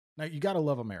Now, you got to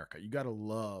love America. You got to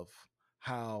love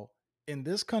how in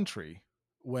this country,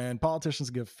 when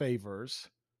politicians give favors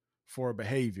for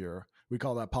behavior, we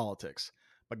call that politics.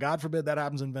 But God forbid that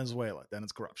happens in Venezuela. Then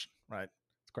it's corruption, right?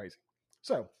 It's crazy.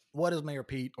 So what is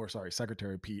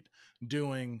Secretary Pete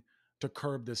doing to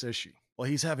curb this issue? Well,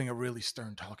 he's having a really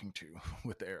stern talking to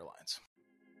with the airlines.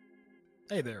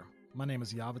 Hey there. My name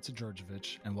is Yavica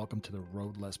Djurdjevic, and welcome to The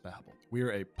Road Less Babbled. We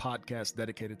are a podcast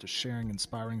dedicated to sharing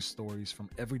inspiring stories from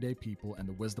everyday people and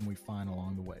the wisdom we find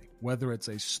along the way. Whether it's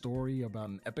a story about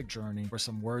an epic journey or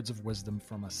some words of wisdom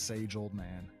from a sage old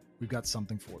man, we've got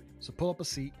something for you. So pull up a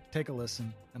seat, take a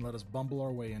listen, and let us bumble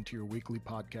our way into your weekly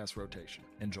podcast rotation.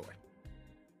 Enjoy.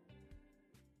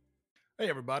 Hey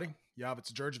everybody,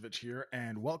 Yavica Djurdjevic here,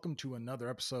 and welcome to another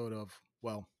episode of,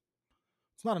 well,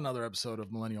 it's not another episode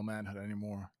of Millennial Manhood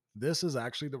anymore. This is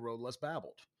actually The Road Less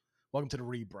Babbled. Welcome to the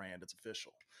rebrand. It's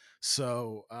official.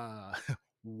 So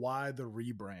why the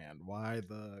rebrand? Why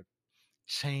the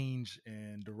change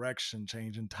in direction,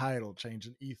 change in title, change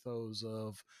in ethos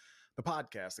of the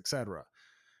podcast, etc.?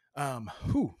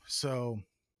 So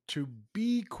to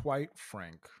be quite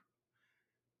frank,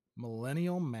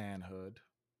 Millennial Manhood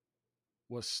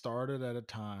was started at a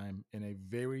time in a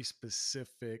very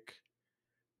specific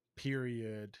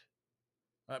period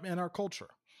in our culture.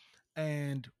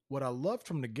 And what I loved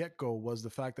from the get-go was the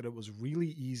fact that it was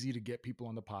really easy to get people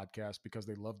on the podcast because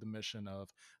they loved the mission of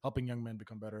helping young men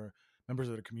become better members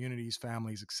of their communities,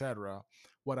 families, etc.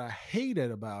 What I hated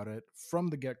about it from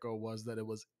the get-go was that it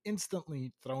was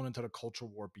instantly thrown into the culture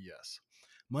war BS.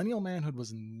 Millennial Manhood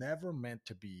was never meant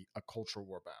to be a culture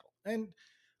war battle. And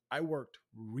I worked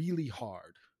really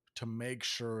hard to make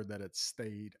sure that it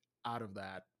stayed out of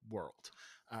that world.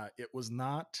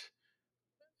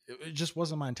 It just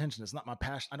wasn't my intention. It's not my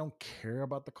passion. I don't care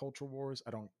about the culture wars.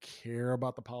 I don't care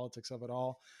about the politics of it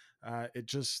all. It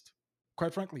just,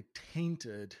 quite frankly,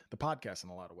 tainted the podcast in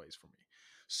a lot of ways for me.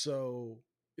 So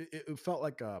it felt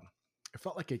like a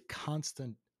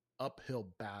constant uphill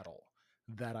battle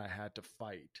that I had to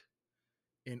fight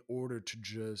in order to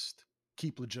just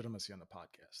keep legitimacy on the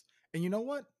podcast. And you know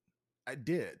what? I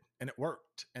did, and it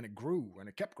worked, and it grew, and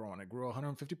it kept growing. It grew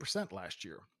 150% last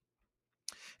year.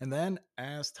 And then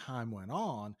as time went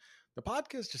on, the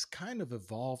podcast just kind of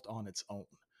evolved on its own.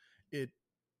 It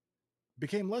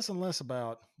became less and less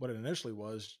about what it initially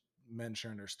was, men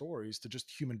sharing their stories, to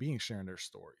just human beings sharing their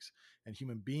stories and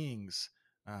human beings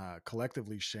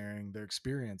collectively sharing their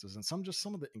experiences. And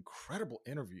some of the incredible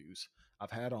interviews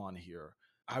I've had on here.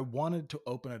 I wanted to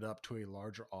open it up to a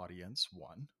larger audience,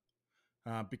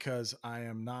 because I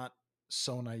am not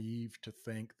so naive to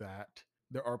think that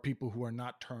there are people who are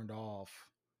not turned off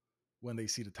when they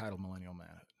see the title Millennial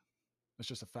Manhood. It's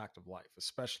just a fact of life,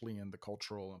 especially in the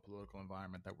cultural and political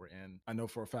environment that we're in. I know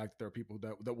for a fact that there are people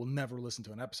that will never listen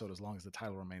to an episode as long as the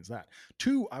title remains that.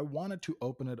 Two, I wanted to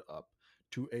open it up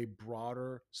to a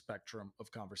broader spectrum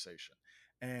of conversation.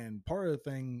 And part of the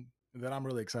thing that I'm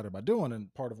really excited about doing,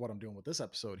 and part of what I'm doing with this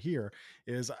episode here,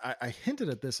 is I hinted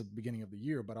at this at the beginning of the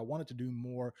year, but I wanted to do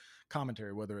more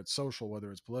commentary, whether it's social,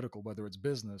 whether it's political, whether it's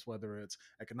business, whether it's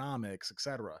economics,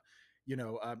 etc. You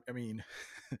know, I mean,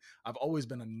 I've always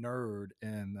been a nerd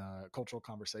in cultural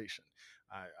conversation.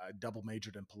 I double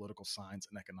majored in political science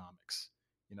and economics.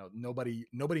 You know, nobody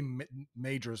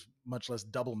majors, much less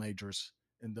double majors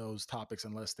in those topics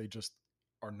unless they just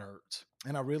are nerds.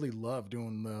 And I really love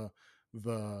doing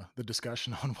the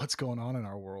discussion on what's going on in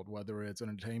our world, whether it's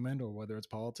entertainment or whether it's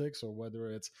politics or whether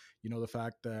it's, the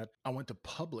fact that I went to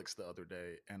Publix the other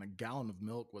day and a gallon of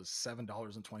milk was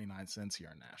 $7.29 here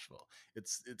in Nashville.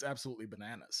 It's absolutely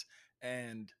bananas.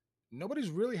 And nobody's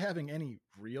really having any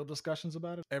real discussions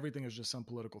about it. Everything is just some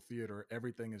political theater.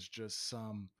 Everything is just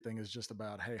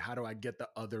about, hey, how do I get the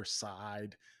other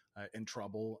side in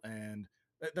trouble? And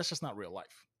that's just not real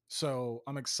life. So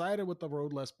I'm excited with The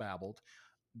Road Less Babbled.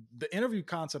 The interview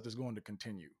concept is going to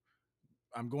continue.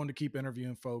 I'm going to keep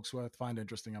interviewing folks who I find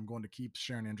interesting. I'm going to keep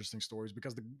sharing interesting stories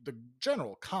because the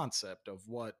general concept of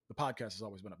what the podcast has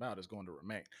always been about is going to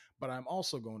remain. But I'm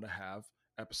also going to have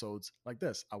episodes like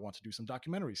this. I want to do some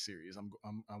documentary series.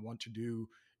 I want to do,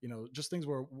 just things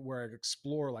where I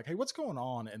explore like, hey, what's going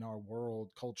on in our world,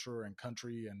 culture, and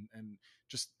country, and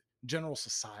just general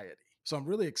society. So I'm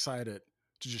really excited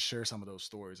to just share some of those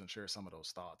stories and share some of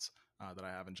those thoughts that I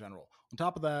have in general. On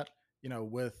top of that,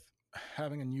 with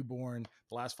having a newborn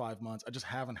the last 5 months, I just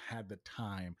haven't had the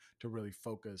time to really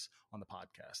focus on the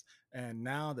podcast. And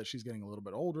now that she's getting a little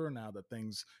bit older, now that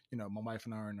things, my wife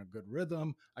and I are in a good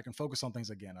rhythm, I can focus on things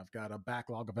again. I've got a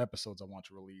backlog of episodes I want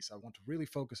to release. I want to really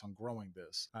focus on growing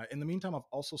this. In the meantime, I've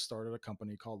also started a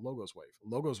company called Logos Wave.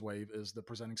 Logos Wave is the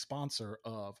presenting sponsor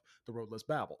of The Road Less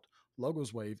Babbled.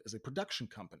 Logos Wave is a production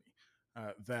company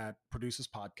that produces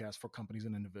podcasts for companies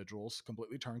and individuals,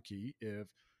 completely turnkey. If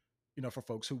for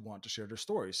folks who want to share their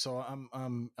stories. So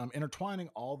I'm intertwining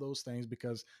all those things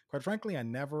because, quite frankly,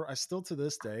 I still to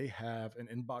this day have an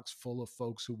inbox full of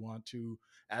folks who want to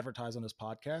advertise on this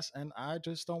podcast, and I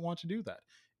just don't want to do that.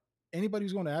 Anybody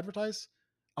who's going to advertise,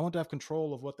 I want to have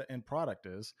control of what the end product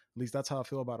is. At least that's how I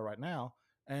feel about it right now.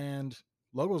 And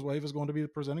Logos Wave is going to be the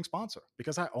presenting sponsor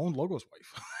because I own Logos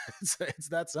Wave. It's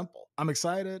that simple. I'm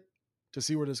excited to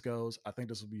see where this goes. I think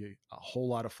this will be a whole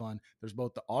lot of fun. There's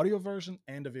both the audio version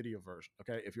and a video version.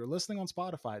 Okay. If you're listening on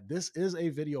Spotify, this is a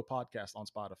video podcast on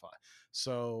Spotify.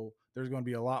 So there's going to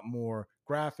be a lot more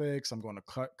graphics. I'm going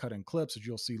to cut in clips that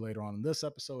you'll see later on in this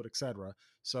episode, etc.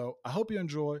 So I hope you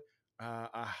enjoy.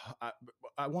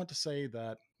 I want to say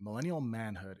that Millennial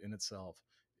Manhood in itself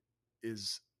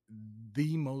is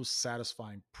the most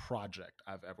satisfying project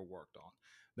I've ever worked on.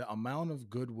 The amount of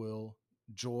goodwill,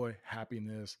 joy,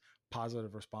 happiness,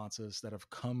 positive responses that have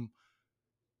come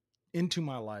into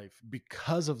my life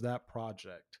because of that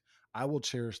project, I will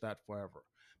cherish that forever.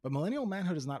 But Millennial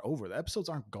Manhood is not over. The episodes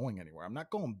aren't going anywhere. I'm not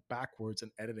going backwards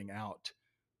and editing out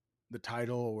the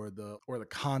title or the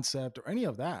concept or any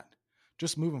of that.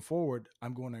 Just moving forward,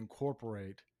 I'm going to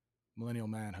incorporate Millennial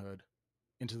Manhood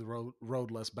into the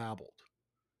road less babbled.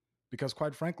 Because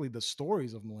quite frankly, the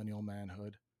stories of Millennial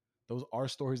Manhood, those are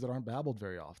stories that aren't babbled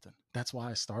very often. That's why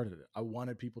I started it. I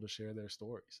wanted people to share their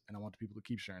stories, and I want people to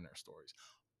keep sharing their stories,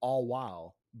 all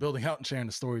while building out and sharing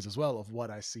the stories as well of what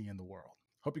I see in the world.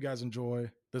 Hope you guys enjoy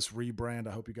this rebrand.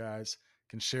 I hope you guys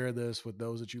can share this with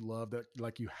those that you love, that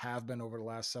like you have been over the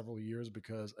last several years,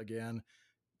 because again,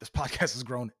 this podcast has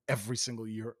grown every single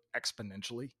year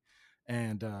exponentially.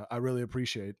 And I really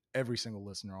appreciate every single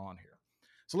listener on here.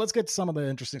 So let's get to some of the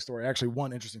interesting story. Actually,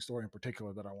 one interesting story in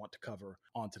particular that I want to cover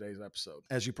on today's episode.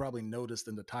 As you probably noticed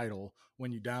in the title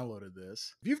when you downloaded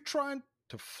this, if you've tried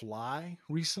to fly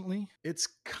recently, it's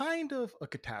kind of a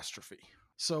catastrophe.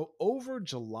 So over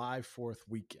July 4th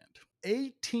weekend,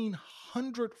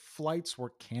 1,800 flights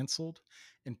were canceled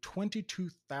and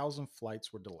 22,000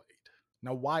 flights were delayed.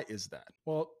 Now, why is that?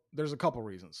 Well, there's a couple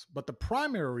reasons, but the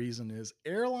primary reason is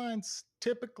airlines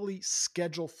typically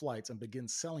schedule flights and begin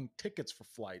selling tickets for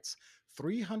flights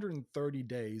 330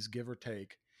 days, give or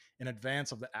take, in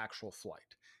advance of the actual flight.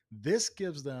 This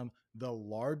gives them the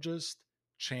largest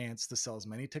chance to sell as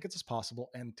many tickets as possible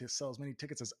and to sell as many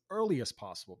tickets as early as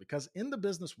possible, because in the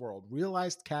business world,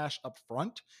 realized cash up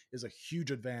front is a huge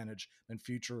advantage than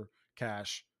future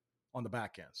cash on the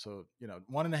back end. So,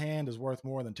 one in the hand is worth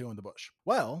more than two in the bush.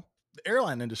 Well, the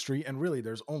airline industry, and really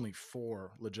there's only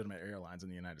 4 legitimate airlines in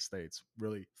the United States,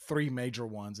 really 3 major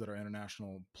ones that are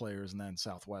international players, and then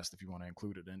Southwest if you want to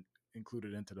include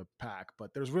it into the pack,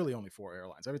 but there's really only 4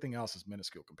 airlines. Everything else is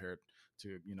minuscule compared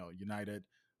to, United,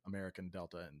 American,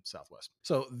 Delta, and Southwest.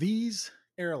 So these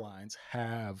airlines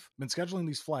have been scheduling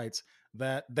these flights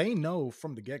that they know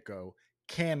from the get-go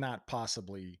cannot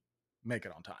possibly make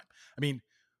it on time. I mean,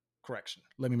 correction,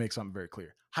 let me make something very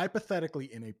clear.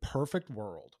 Hypothetically, in a perfect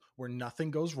world where nothing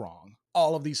goes wrong,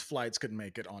 all of these flights could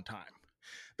make it on time.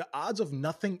 The odds of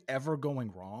nothing ever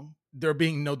going wrong, there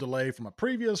being no delay from a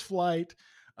previous flight,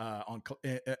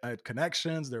 at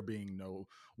connections, there being no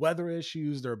weather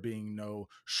issues, there being no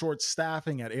short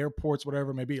staffing at airports,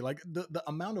 whatever it may be, like the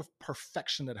amount of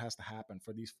perfection that has to happen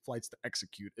for these flights to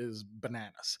execute is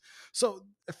bananas. So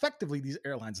effectively, these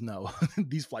airlines know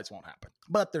these flights won't happen,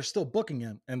 but they're still booking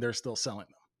them and they're still selling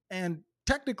them. And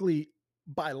technically,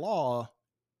 by law,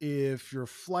 if your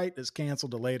flight is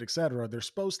canceled, delayed, etc., they're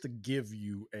supposed to give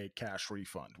you a cash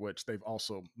refund, which they've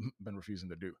also been refusing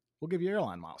to do. We'll give you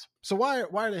airline miles. So why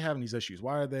are they having these issues?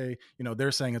 Why are they,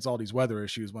 they're saying it's all these weather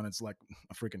issues when it's like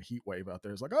a freaking heat wave out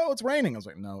there. It's like, oh, it's raining. I was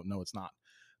like, no, it's not.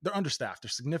 They're understaffed. They're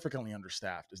significantly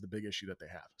understaffed is the big issue that they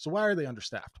have. So why are they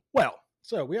understaffed? Well,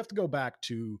 so we have to go back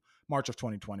to March of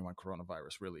 2020 when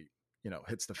coronavirus really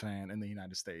hits the fan in the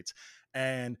United States.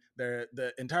 And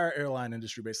the entire airline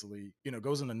industry basically,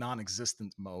 goes into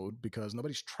non-existent mode because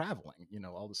nobody's traveling.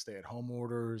 All the stay-at-home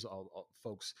orders, all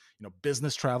folks,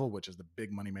 business travel, which is the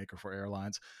big moneymaker for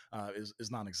airlines,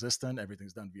 is non-existent.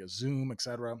 Everything's done via Zoom,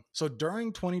 etc. So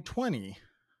during 2020,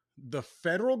 the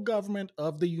federal government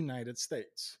of the United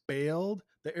States bailed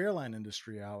the airline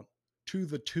industry out to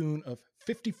the tune of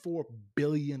 $54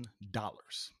 billion.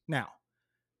 Now,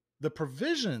 the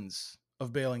provisions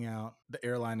of bailing out the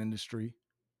airline industry,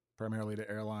 primarily the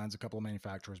airlines, a couple of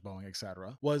manufacturers, Boeing,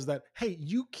 etc., was that, hey,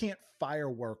 you can't fire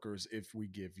workers if we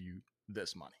give you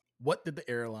this money. What did the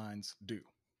airlines do?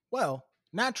 Well,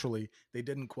 naturally, they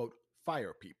didn't, quote,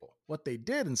 fire people. What they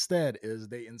did instead is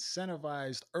they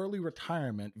incentivized early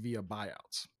retirement via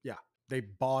buyouts. Yeah, they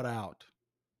bought out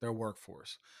their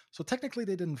workforce. So technically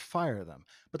they didn't fire them,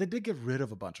 but they did get rid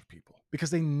of a bunch of people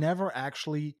because they never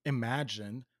actually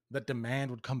imagined that demand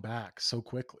would come back so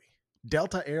quickly.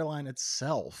 Delta Airline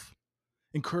itself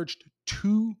encouraged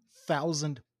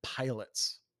 2,000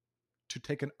 pilots to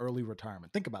take an early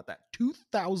retirement. Think about that,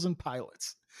 2,000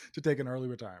 pilots to take an early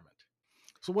retirement.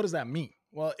 So what does that mean?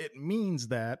 Well, it means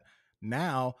that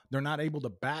now they're not able to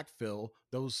backfill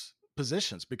those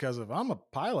positions, because if I'm a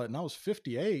pilot and I was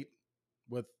 58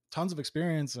 with tons of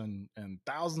experience and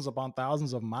thousands upon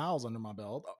thousands of miles under my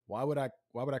belt, why would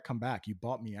I come back? You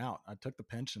bought me out. I took the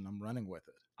pension. I'm running with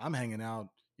it. I'm hanging out,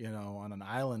 on an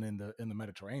island in the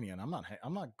Mediterranean. I'm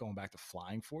not going back to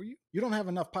flying for you. You don't have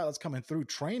enough pilots coming through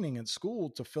training in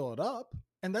school to fill it up.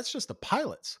 And that's just the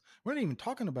pilots. We're not even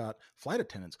talking about flight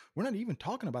attendants. We're not even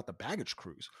talking about the baggage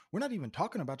crews. We're not even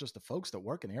talking about just the folks that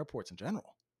work in airports in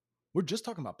general. We're just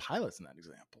talking about pilots in that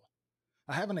example.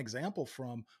 I have an example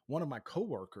from one of my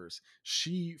coworkers.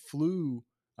 She flew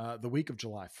the week of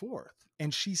July 4th,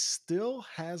 and she still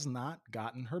has not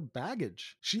gotten her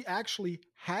baggage. She actually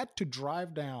had to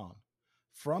drive down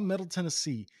from Middle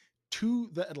Tennessee to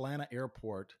the Atlanta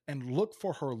airport and look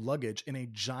for her luggage in a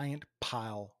giant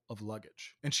pile of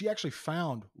luggage. And she actually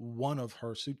found one of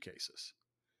her suitcases.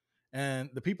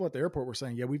 And the people at the airport were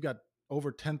saying, yeah, we've got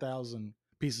over 10,000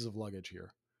 pieces of luggage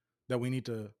here that we need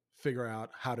to figure out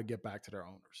how to get back to their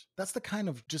owners. That's the kind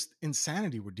of just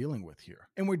insanity we're dealing with here.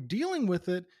 And we're dealing with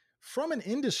it from an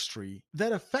industry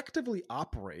that effectively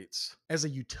operates as a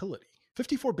utility.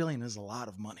 $54 billion is a lot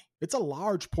of money. It's a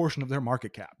large portion of their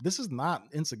market cap. This is not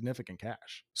insignificant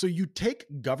cash. So you take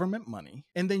government money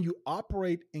and then you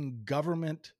operate in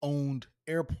government-owned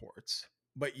airports,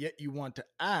 but yet you want to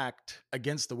act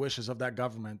against the wishes of that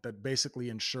government that basically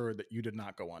ensured that you did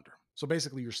not go under. So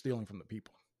basically you're stealing from the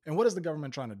people. And what is the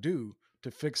government trying to do to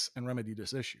fix and remedy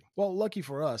this issue? Well, lucky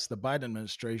for us, the Biden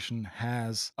administration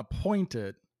has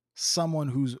appointed someone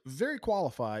who's very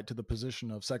qualified to the position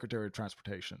of Secretary of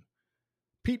Transportation,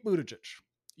 Pete Buttigieg.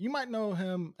 You might know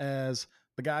him as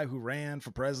the guy who ran for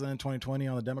president in 2020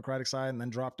 on the Democratic side and then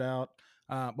dropped out.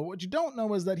 But what you don't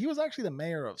know is that he was actually the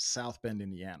mayor of South Bend,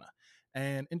 Indiana.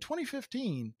 And in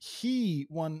 2015, he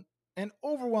won an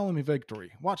overwhelming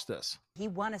victory. Watch this. He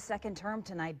won a second term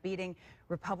tonight, beating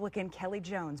Republican Kelly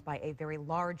Jones by a very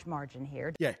large margin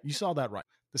here. Yeah, you saw that right.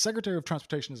 The Secretary of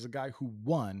Transportation is a guy who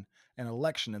won an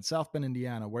election in South Bend,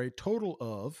 Indiana, where a total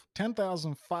of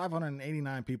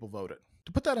 10,589 people voted.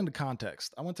 To put that into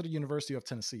context, I went to the University of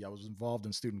Tennessee. I was involved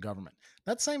in student government.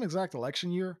 That same exact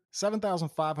election year,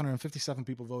 7,557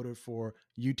 people voted for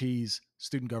UT's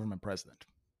student government president.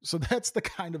 So that's the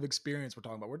kind of experience we're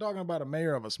talking about. We're talking about a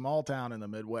mayor of a small town in the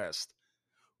Midwest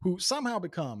who somehow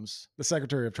becomes the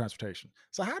Secretary of Transportation.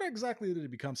 So how exactly did he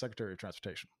become Secretary of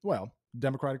Transportation? Well, the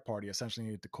Democratic Party essentially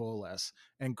needed to coalesce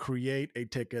and create a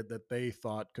ticket that they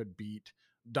thought could beat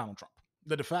Donald Trump.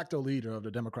 The de facto leader of the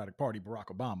Democratic Party,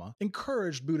 Barack Obama,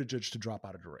 encouraged Buttigieg to drop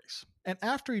out of the race. And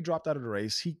after he dropped out of the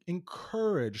race, he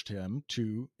encouraged him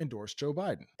to endorse Joe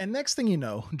Biden. And next thing you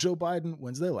know, Joe Biden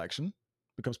wins the election,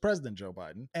 becomes President Joe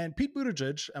Biden. And Pete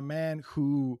Buttigieg, a man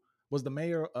who was the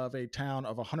mayor of a town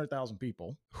of 100,000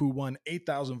 people, who won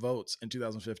 8,000 votes in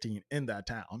 2015 in that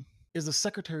town, is the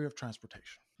Secretary of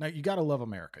Transportation. Now, you got to love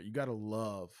America. You got to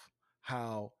love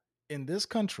how in this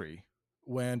country,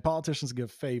 when politicians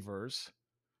give favors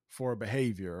for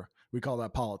behavior, we call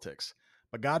that politics.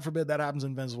 But God forbid that happens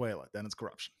in Venezuela. Then it's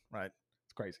corruption, right?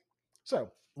 It's crazy. So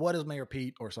what is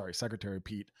Secretary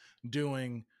Pete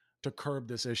doing to curb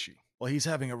this issue? Well, he's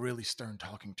having a really stern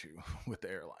talking to with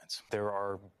the airlines. There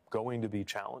are going to be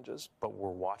challenges, but we're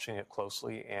watching it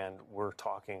closely, and we're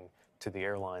talking to the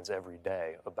airlines every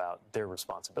day about their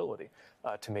responsibility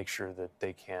to make sure that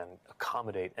they can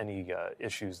accommodate any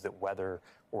issues that weather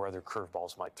or other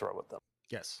curveballs might throw at them.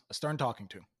 Yes, a stern talking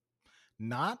to.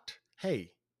 Not,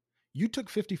 hey, you took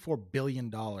 $54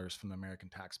 billion from the American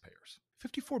taxpayers.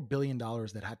 $54 billion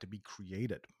that had to be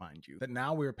created, mind you, that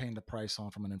now we're paying the price on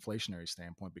from an inflationary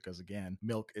standpoint because, again,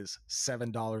 milk is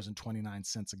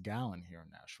 $7.29 a gallon here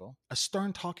in Nashville. A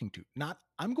stern talking to, not,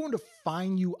 I'm going to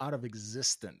fine you out of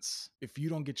existence if you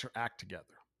don't get your act together.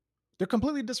 They're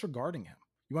completely disregarding him.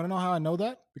 You want to know how I know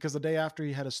that? Because the day after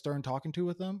he had a stern talking to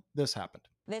with them, this happened.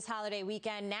 This holiday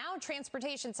weekend, now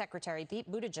Transportation Secretary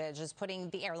Pete Buttigieg is putting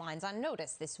the airlines on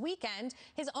notice. This weekend,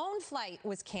 his own flight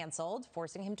was canceled,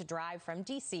 forcing him to drive from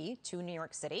D.C. to New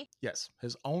York City. Yes,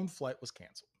 his own flight was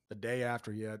canceled the day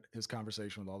after he had his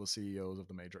conversation with all the CEOs of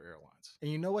the major airlines. And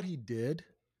you know what he did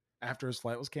after his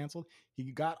flight was canceled?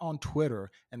 He got on Twitter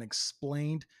and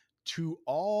explained to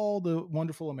all the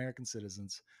wonderful American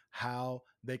citizens how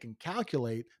they can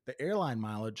calculate the airline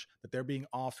mileage that they're being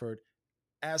offered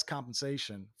as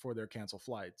compensation for their canceled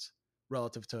flights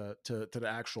relative to the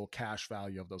actual cash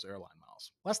value of those airline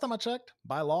miles. Last time I checked,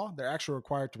 by law, they're actually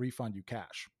required to refund you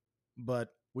cash. But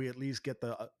we at least get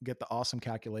the awesome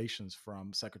calculations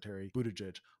from Secretary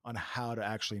Buttigieg on how to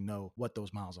actually know what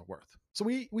those miles are worth. So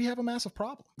we have a massive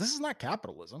problem. This is not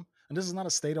capitalism, and this is not a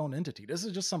state-owned entity. This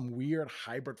is just some weird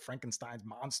hybrid Frankenstein's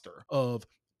monster of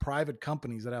private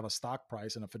companies that have a stock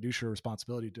price and a fiduciary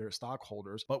responsibility to their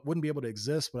stockholders, but wouldn't be able to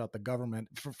exist without the government.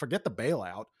 Forget the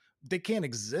bailout. They can't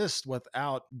exist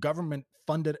without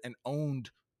government-funded and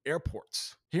owned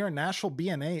airports. Here in Nashville,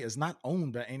 BNA is not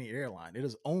owned by any airline. It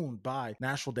is owned by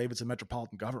Nashville Davidson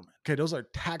Metropolitan Government. Okay, those are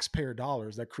taxpayer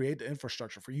dollars that create the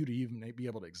infrastructure for you to even be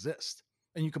able to exist.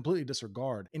 And you completely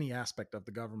disregard any aspect of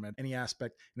the government, any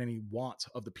aspect and any wants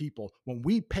of the people when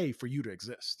we pay for you to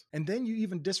exist. And then you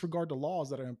even disregard the laws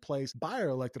that are in place by our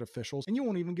elected officials, and you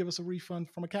won't even give us a refund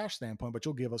from a cash standpoint, but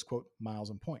you'll give us, quote, miles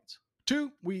and points.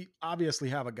 Two, we obviously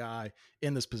have a guy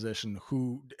in this position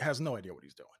who has no idea what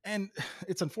he's doing. And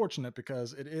it's unfortunate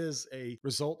because it is a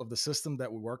result of the system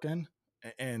that we work in.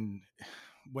 And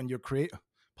when you create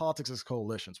politics as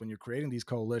coalitions, when you're creating these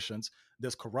coalitions,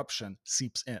 this corruption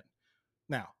seeps in.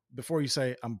 Now, before you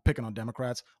say I'm picking on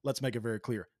Democrats, let's make it very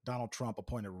clear. Donald Trump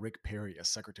appointed Rick Perry as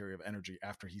Secretary of Energy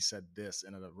after he said this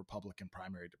in a Republican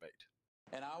primary debate.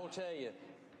 And I will tell you,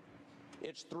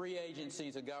 it's 3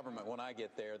 agencies of government when I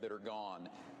get there that are gone.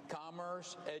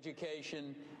 Commerce,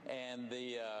 education, and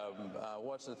the,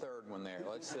 what's the third one there?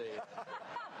 Let's see.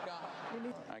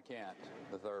 I can't.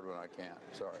 The third one I can't.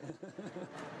 Sorry.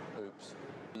 Oops.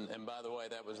 And by the way,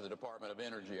 that was the Department of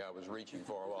Energy I was reaching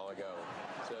for a while ago.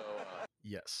 So.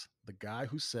 Yes, the guy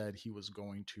who said he was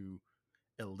going to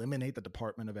eliminate the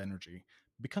Department of Energy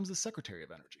becomes the Secretary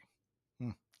of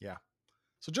Energy. Yeah.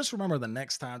 So just remember the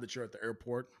next time that you're at the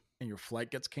airport and your flight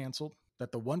gets canceled,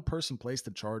 that the one person placed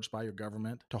in charge by your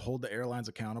government to hold the airlines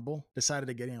accountable decided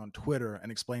to getting on Twitter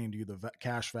and explaining to you the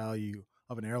cash value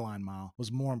of an airline mile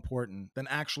was more important than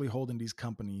actually holding these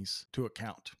companies to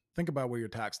account. Think about where your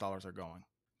tax dollars are going.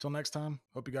 Until next time,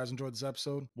 hope you guys enjoyed this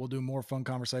episode. We'll do more fun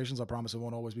conversations. I promise it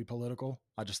won't always be political.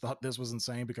 I just thought this was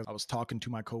insane because I was talking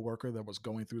to my coworker that was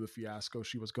going through the fiasco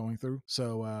she was going through.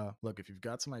 So look, if you've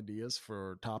got some ideas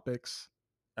for topics,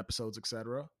 episodes,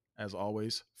 etc., as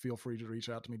always, feel free to reach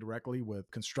out to me directly with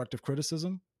constructive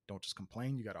criticism. Don't just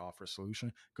complain. You got to offer a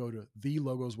solution. Go to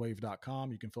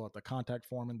thelogoswave.com. You can fill out the contact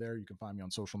form in there. You can find me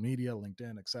on social media,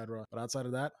 LinkedIn, etc. But outside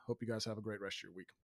of that, hope you guys have a great rest of your week.